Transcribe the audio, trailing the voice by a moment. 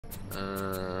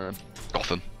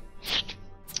Gotham.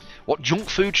 What junk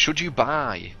food should you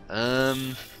buy?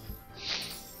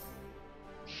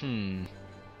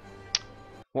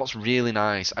 What's really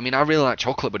nice? I mean, I really like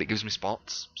chocolate, but it gives me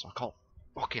spots, so I can't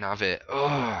fucking have it.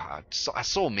 Ugh, I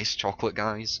so miss chocolate,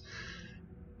 guys.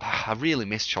 I really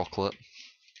miss chocolate.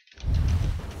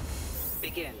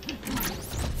 Begin.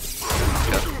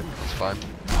 Yeah, that's fine.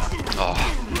 Oh,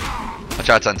 I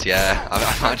tried to anti-air.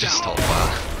 I might just stop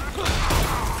that.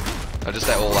 I just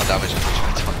ate all that damage and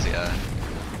tried to anti-air.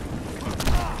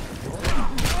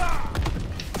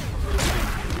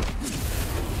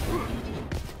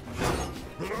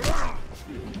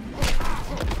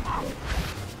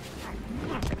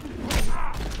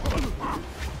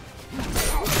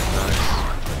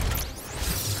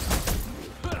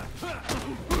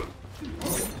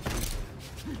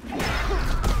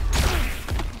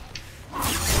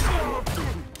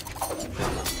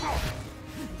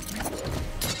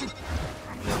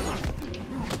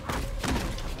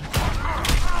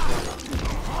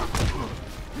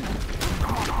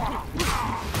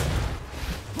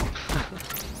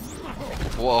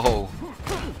 Whoa.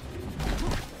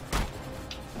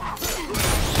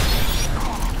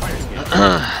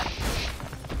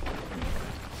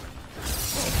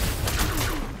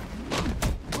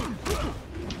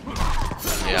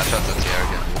 Yeah, I tried to anti-air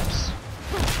again.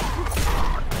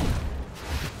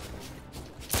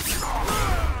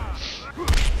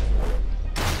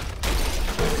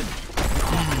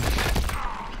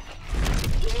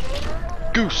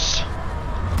 Whoops. Goose.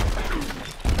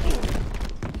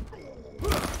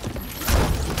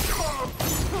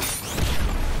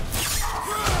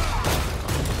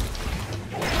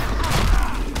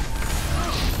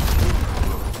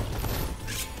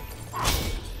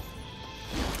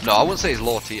 No, I wouldn't say it's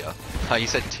low tier. You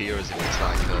said tier as if it's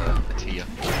like a tier.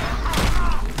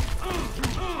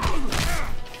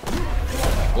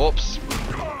 Whoops.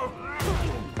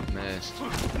 Missed.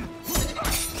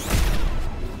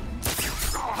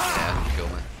 Yeah, kill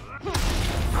me.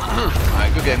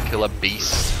 Alright, good game, Killer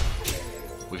Beast.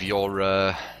 With your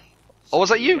Oh, was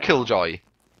that you, Killjoy?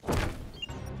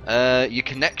 Your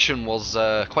connection was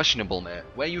questionable, mate.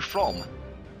 Where are you from?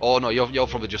 Oh no, you're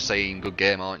probably just saying good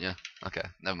game, aren't you? Okay,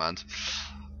 never mind.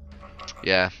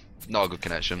 Yeah, not a good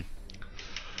connection.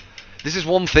 This is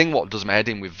one thing what does my head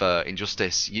in with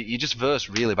Injustice. You just verse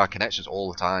really bad connections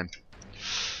all the time.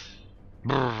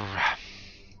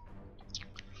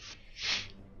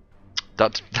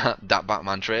 That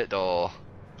Batman trait, or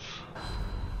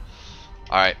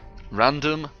alright,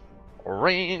 random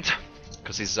ranked,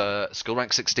 because he's skill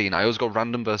rank 16. I always go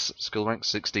random versus skill rank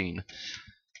 16.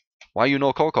 Why you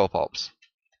no Cocoa Pops?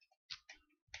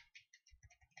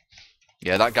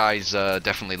 Yeah, that guy's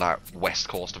definitely like west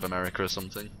coast of America or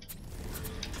something.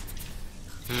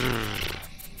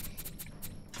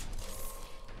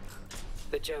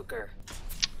 The Joker.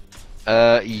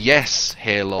 Yes,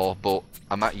 Halo, but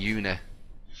I'm at uni.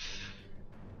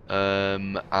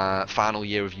 Final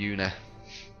year of uni.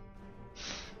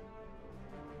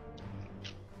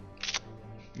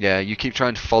 Yeah, you keep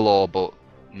trying to follow, but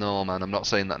no, man, I'm not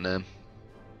saying that name.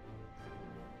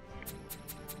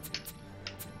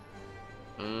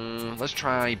 Let's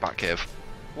try Batcave.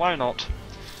 Why not?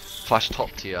 Flash top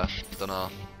tier.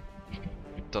 Dunno.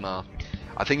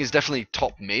 I think it's definitely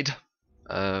top mid.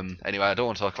 Anyway, I don't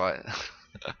want to talk about it.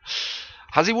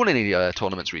 Has he won any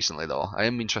tournaments recently, though? I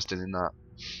am interested in that.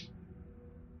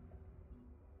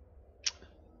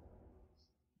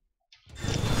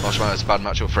 Marshmallow is a bad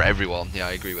matchup for everyone. Yeah,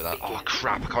 I agree with that. Oh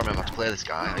crap, I can't remember how to play this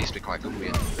guy. I used to be quite good with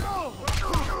him.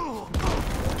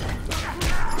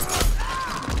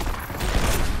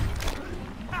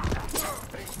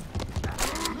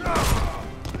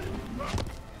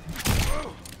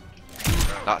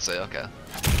 That's it, okay.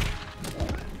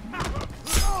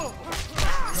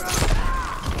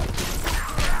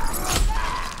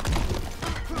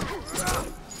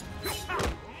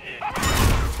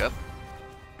 Okay.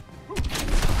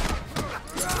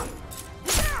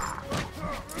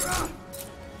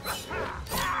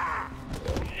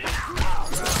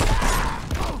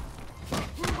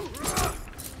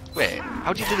 Wait,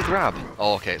 how do you do the grab?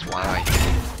 Oh, okay, it's Y.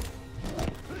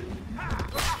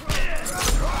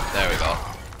 There we go.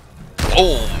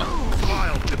 Boom!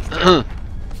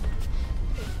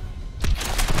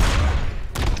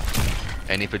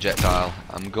 Any projectile.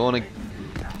 I'm gonna...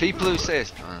 People who say...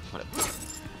 whatever.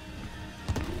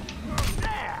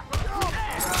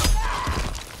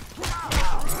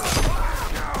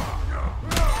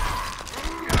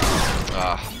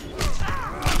 Ah.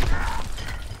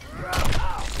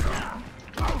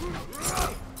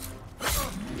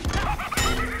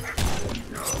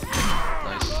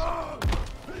 Nice.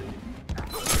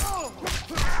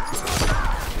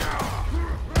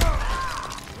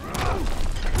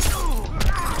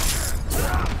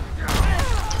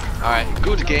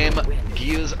 Good Game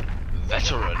Gears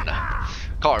veteran.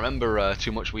 Can't remember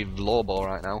too much with Lobo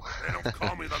right now.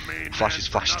 Flash is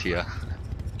Flash tier.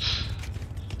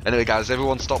 Anyway, guys,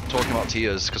 everyone stop talking about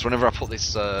tiers, because whenever I put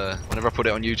this, whenever I put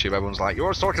it on YouTube, everyone's like, "You're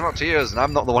always talking about tiers," and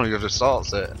I'm not the one who just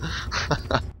starts it.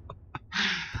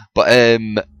 But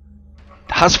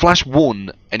has Flash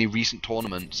won any recent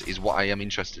tournaments? Is what I am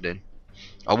interested in.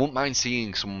 I wouldn't mind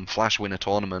seeing some Flash win a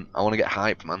tournament. I want to get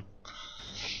hype, man.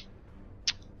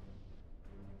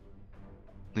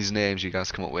 These names you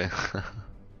guys come up with.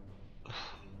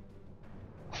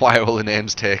 Why are all the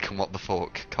names taken? What the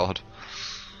fuck? God.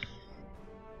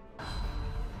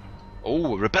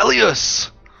 Oh,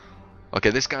 Rebellious!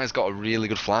 Okay, this guy's got a really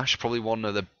good Flash. Probably one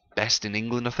of the best in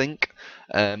England, I think.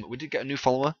 We did get a new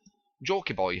follower.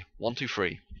 Jokey Boy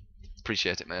 123.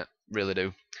 Appreciate it, mate. Really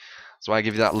do. So I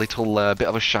give you that little bit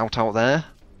of a shout out there.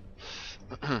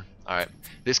 Alright.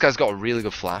 This guy's got a really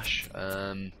good Flash.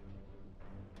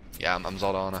 Yeah, I'm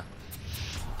Zordana.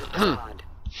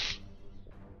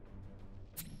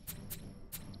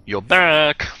 You're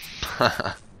back!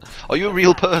 Are you a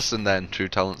real person then, True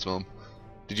Talents Mum?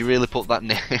 Did you really put that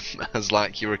name as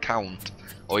like your account?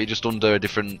 Or are you just under a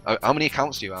different... How many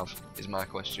accounts do you have, is my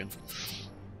question.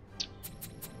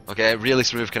 Okay, really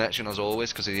smooth connection as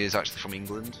always, because he is actually from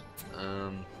England.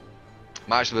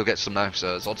 Might actually be able to get some nice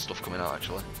Zod stuff coming out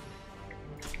actually.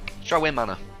 Try win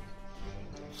mana.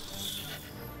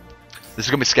 This is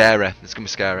gonna be scary. This is gonna be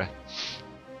scary.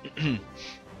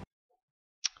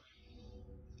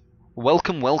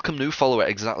 Welcome, welcome, new follower.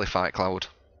 Exactly, Fight Cloud.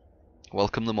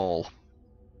 Welcome them all.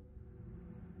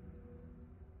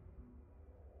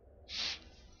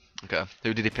 Okay,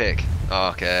 who did he pick?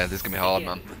 Oh, okay, this is gonna be hard,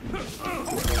 man.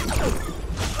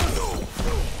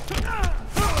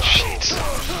 Shit.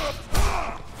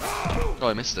 Oh,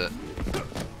 I missed it.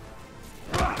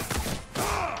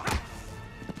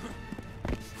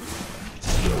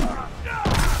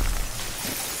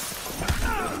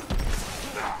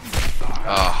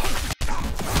 Oh.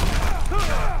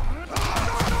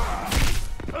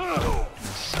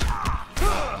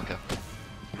 Okay.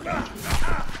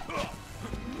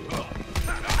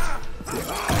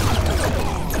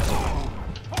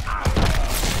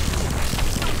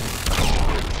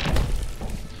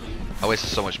 I wasted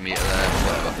so much meter there,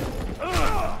 whatever.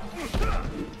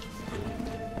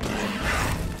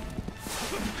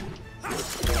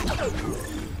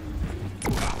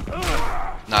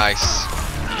 Nice.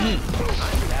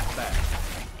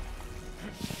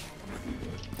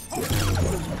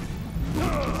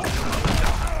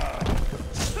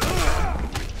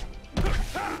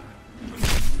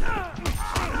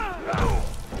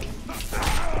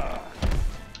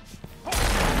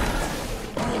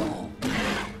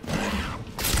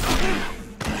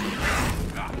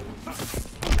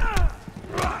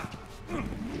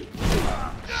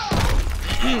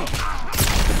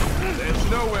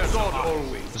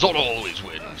 Zod always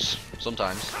wins.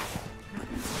 Sometimes.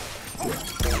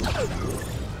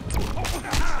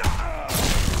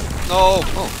 No!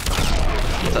 Oh.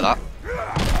 Look at that.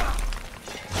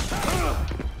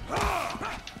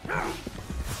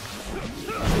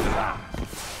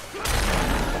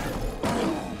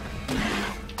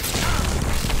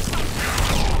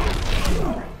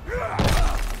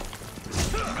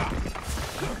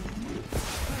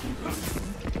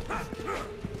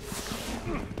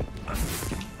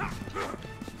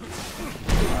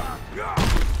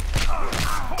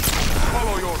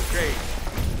 Follow your fate.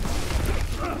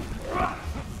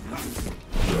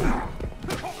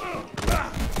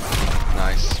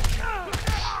 Nice.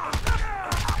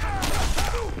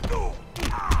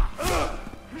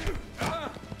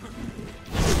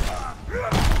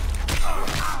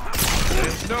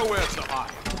 There's nowhere to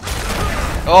hide.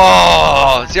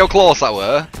 Oh, see how close that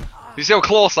were? You see how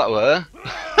close that were?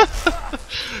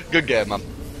 Good game, man.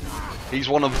 He's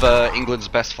one of England's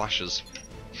best flashers.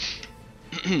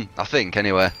 I think,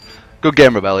 anyway. Good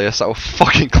game, Rebellious. That was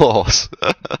fucking close.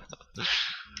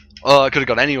 Oh, it could have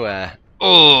gone anywhere.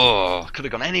 Oh, could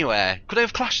have gone anywhere. Could I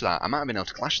have clashed that? I might have been able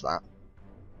to clash that.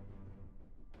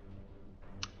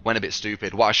 Went a bit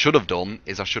stupid. What I should have done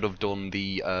is I should have done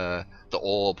the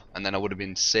orb, and then I would have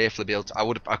been safely be able to.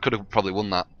 I could have probably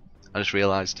won that. I just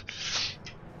realised.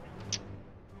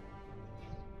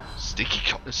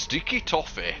 Sticky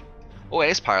toffee. Oh,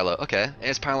 Ace Pilot. Okay,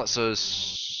 Ace Pilot's a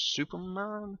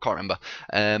Superman. Can't remember.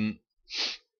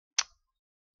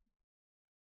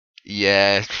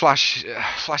 Yeah, Flash.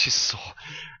 Flash is so.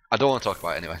 I don't want to talk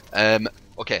about it anyway.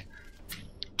 Okay.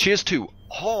 Cheers to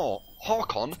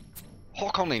Hawkon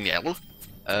in yellow.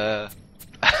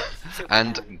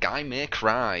 And Guy May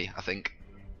Cry, I think.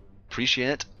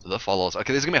 Appreciate the follows.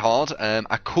 Okay, this is gonna be hard.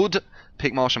 I could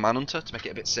pick Martian Manhunter to make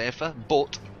it a bit safer,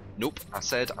 but nope, I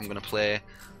said I'm going to play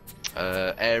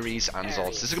Ares and Zod.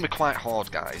 This is going to be quite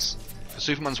hard, guys.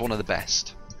 Superman's one of the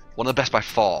best. One of the best by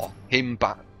far. Him,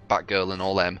 Batgirl and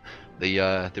all them.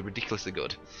 They're ridiculously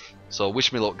good. So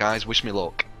wish me luck, guys. Wish me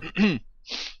luck. Can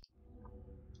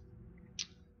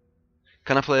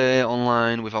I play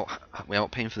online without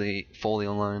paying for the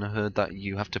online? I heard that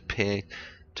you have to pay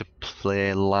to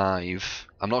play live.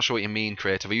 I'm not sure what you mean,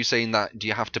 Creative. Are you saying that do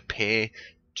you have to pay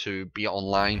to be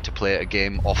online to play a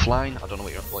game offline? I don't know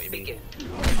what you mean. Begin.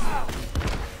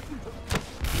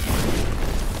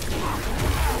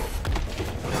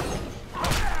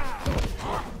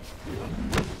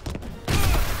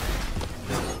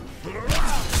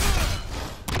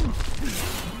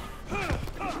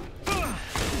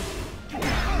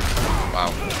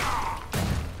 Wow.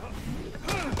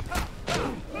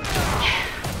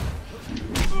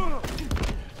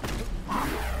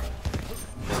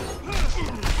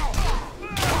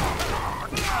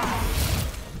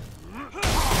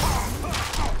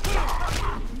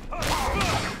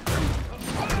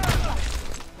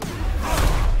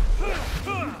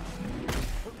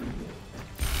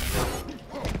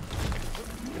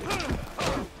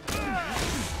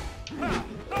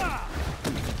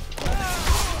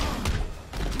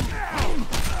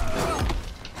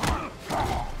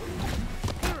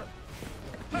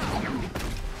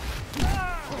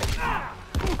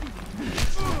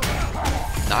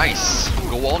 Nice!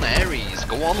 Go on, Ares!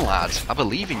 Go on, lad! I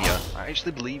believe in you. I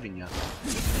actually believe in you.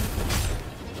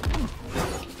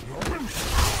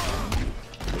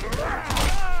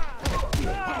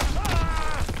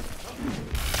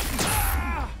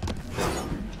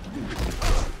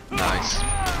 Nice.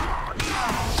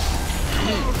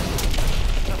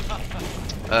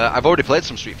 I've already played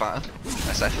some Street Fighter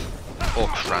SF. Oh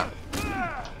crap.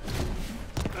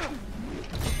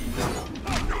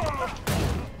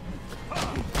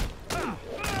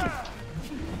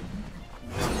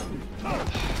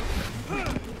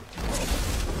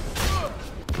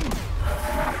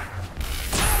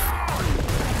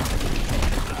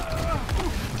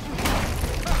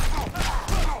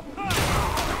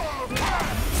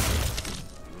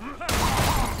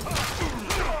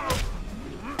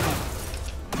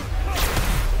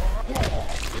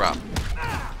 Crap.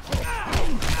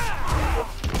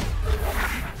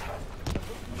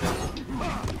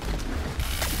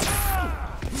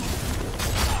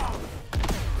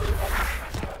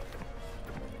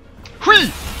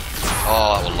 Whee!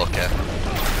 Oh, that was lucky.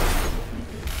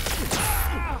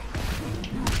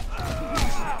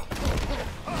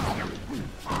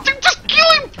 Just kill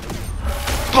him!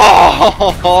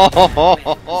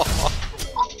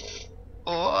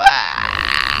 Oh!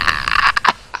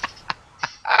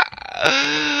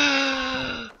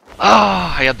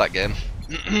 Ah, I had that game.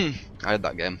 I had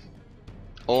that game.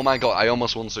 Oh my god, I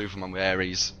almost won Superman with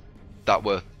Ares. That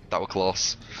were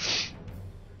close.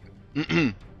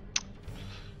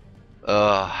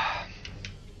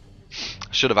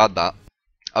 Should have had that.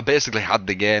 I basically had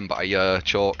the game, but I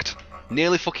choked.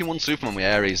 Nearly fucking won Superman with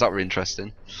Ares. That were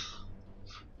interesting.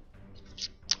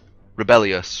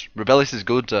 Rebellious. Rebellious is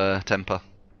good, Temper.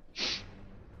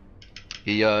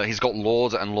 He's got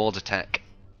loads and loads of tech.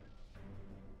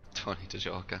 Tony to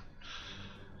Joker.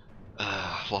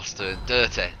 Lost to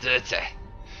Dirty.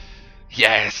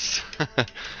 Yes!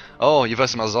 Oh, you're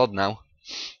versing my Zod now.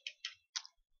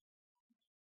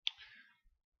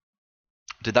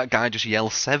 Did that guy just yell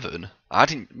 7? I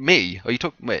didn't. Me? Are you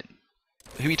talking? Wait.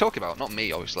 Who are you talking about? Not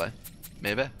me, obviously.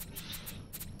 Maybe.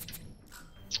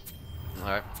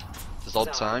 Alright.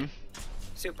 Zod time.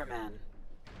 Superman.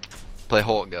 Play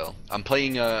Hawk Girl. I'm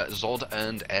playing Zod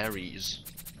and Ares.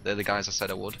 They're the guys I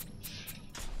said I would.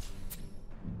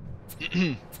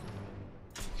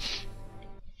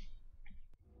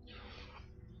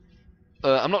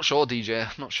 I'm not sure, DJ.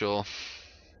 I'm not sure.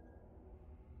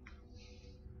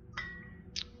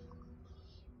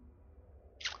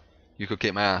 You could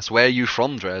kick my ass. Where are you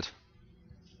from, Dread?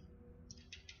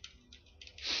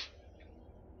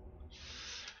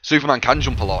 Superman can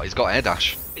jump a lot. He's got air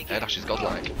dash. Air dash is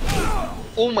godlike.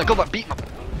 Oh my god, that beat my...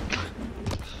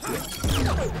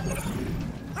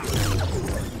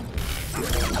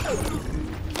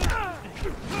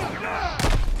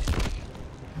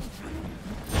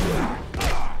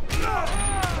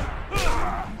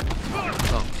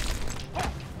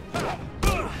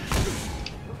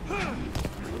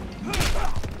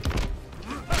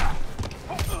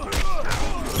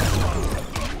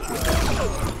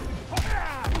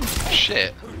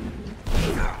 Shit.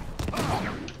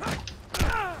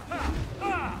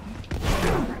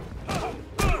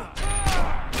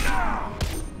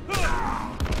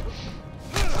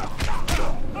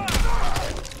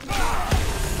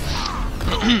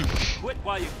 Quit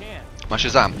while you can. My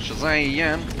Shazam.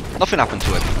 Shazam. Nothing happened to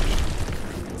him.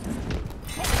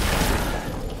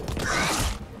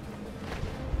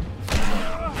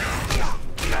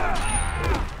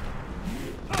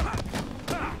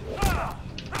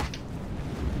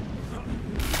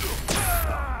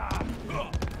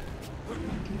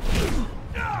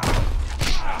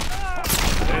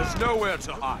 There's nowhere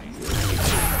to hide.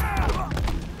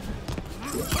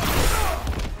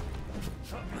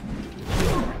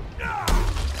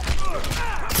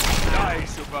 Die,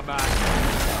 Superman.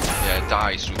 Yeah,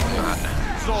 die, Superman.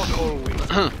 Sword always.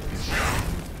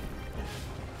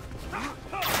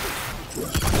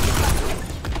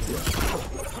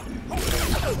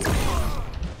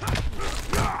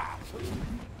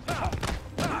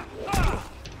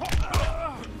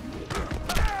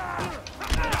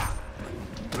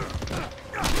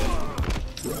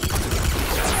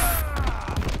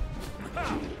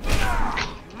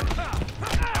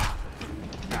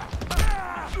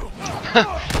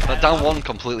 That down one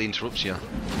completely interrupts you.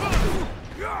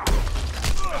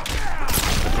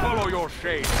 Follow your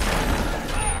shade.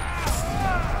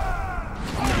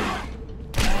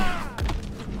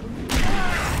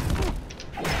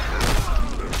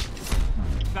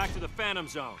 Back to the Phantom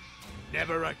Zone.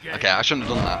 Never again. Okay, I shouldn't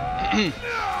have done that.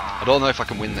 I don't know if I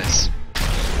can win this.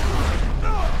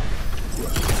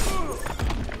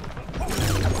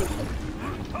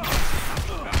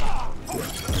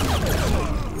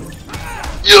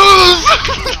 Yes!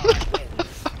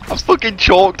 I'm fucking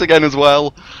chalked again as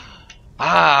well.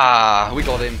 Ah, we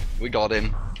got him. We got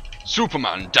him.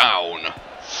 Superman down.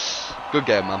 Good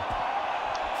game, man.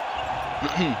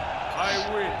 I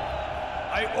win.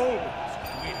 I always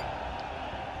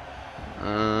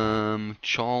win.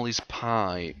 Charlie's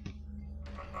Pipe.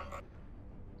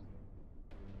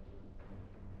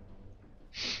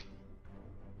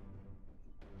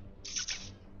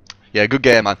 Yeah, good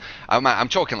game, man. I'm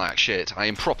choking like shit. I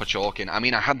am proper choking. I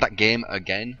mean, I had that game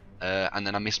again, and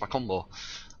then I missed my combo.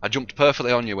 I jumped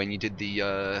perfectly on you when you did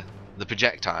the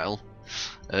projectile,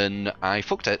 and I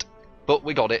fucked it. But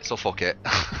we got it, so fuck it.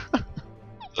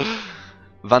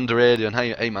 Van der Adian,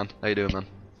 hey man, how you doing, man?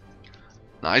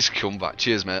 Nice comeback.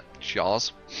 Cheers, mate.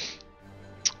 Cheers.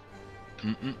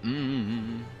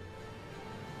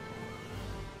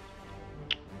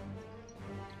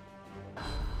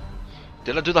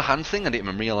 Did I do the hand thing? I didn't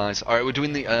even realise. Alright, we're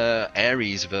doing the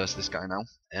Ares versus this guy now.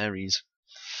 Ares.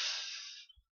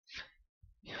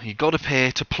 You gotta pay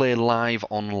to play live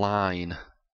online.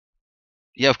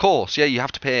 Yeah, of course. Yeah, you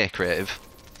have to pay, Creative.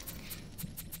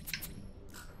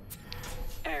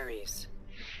 Ares.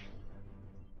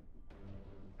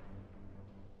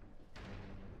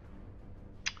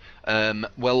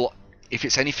 Well, if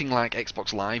it's anything like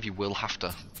Xbox Live, you will have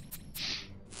to.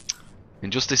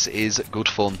 Injustice is good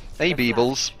fun. Hey,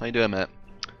 Beebles. How you doing, mate?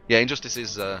 Yeah, Injustice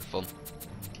is fun.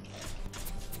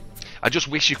 I just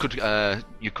wish you could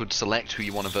select who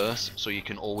you want to verse, so you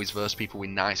can always verse people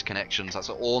with nice connections. That's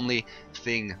the only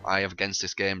thing I have against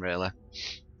this game, really.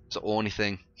 It's the only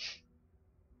thing.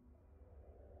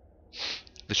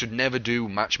 They should never do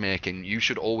matchmaking. You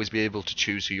should always be able to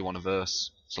choose who you want to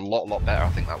verse. It's a lot better, I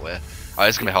think, that way. Oh,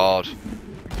 it's gonna be hard.